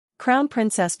Crown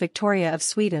Princess Victoria of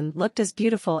Sweden looked as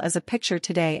beautiful as a picture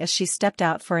today as she stepped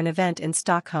out for an event in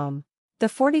Stockholm. The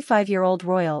 45-year-old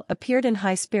royal appeared in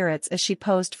high spirits as she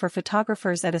posed for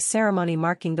photographers at a ceremony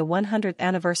marking the 100th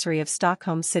anniversary of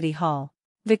Stockholm City Hall.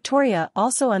 Victoria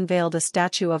also unveiled a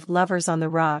statue of Lovers on the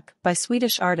Rock by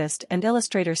Swedish artist and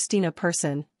illustrator Stina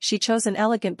Persson. She chose an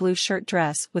elegant blue shirt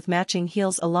dress with matching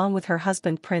heels along with her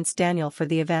husband Prince Daniel for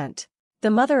the event. The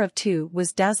mother of two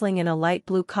was dazzling in a light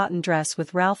blue cotton dress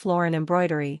with Ralph Lauren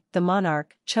embroidery. The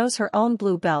monarch chose her own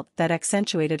blue belt that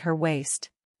accentuated her waist.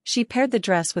 She paired the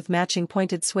dress with matching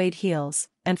pointed suede heels,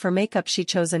 and for makeup she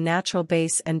chose a natural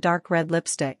base and dark red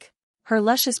lipstick. Her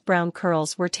luscious brown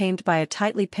curls were tamed by a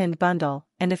tightly pinned bundle,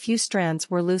 and a few strands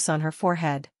were loose on her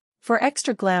forehead. For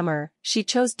extra glamour, she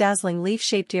chose dazzling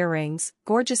leaf-shaped earrings,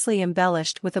 gorgeously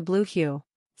embellished with a blue hue.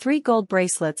 3 gold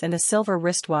bracelets and a silver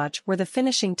wristwatch were the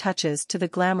finishing touches to the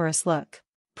glamorous look.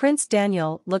 Prince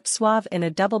Daniel looked suave in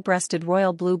a double-breasted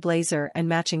royal blue blazer and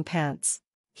matching pants.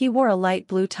 He wore a light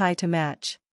blue tie to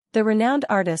match. The renowned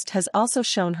artist has also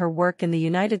shown her work in the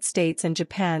United States and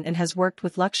Japan and has worked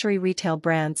with luxury retail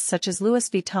brands such as Louis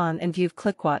Vuitton and Veuve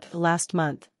Clicquot. Last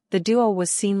month, the duo was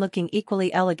seen looking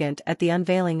equally elegant at the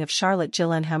unveiling of Charlotte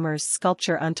Gyllenhaamer's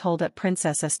sculpture Untold at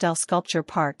Princess Estelle Sculpture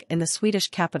Park in the Swedish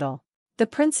capital. The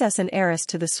princess and heiress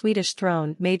to the Swedish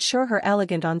throne made sure her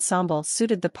elegant ensemble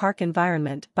suited the park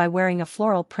environment by wearing a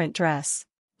floral print dress.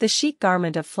 The chic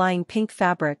garment of flying pink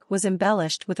fabric was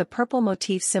embellished with a purple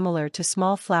motif similar to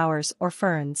small flowers or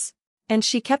ferns. And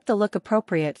she kept the look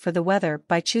appropriate for the weather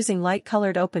by choosing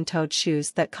light-colored open-toed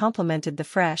shoes that complemented the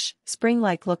fresh,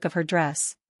 spring-like look of her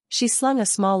dress. She slung a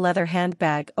small leather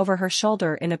handbag over her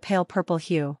shoulder in a pale purple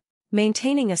hue.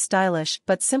 Maintaining a stylish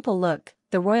but simple look,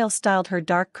 the royal styled her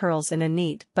dark curls in a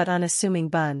neat but unassuming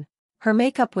bun. Her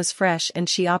makeup was fresh and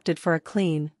she opted for a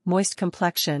clean, moist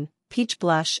complexion, peach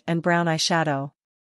blush and brown eyeshadow.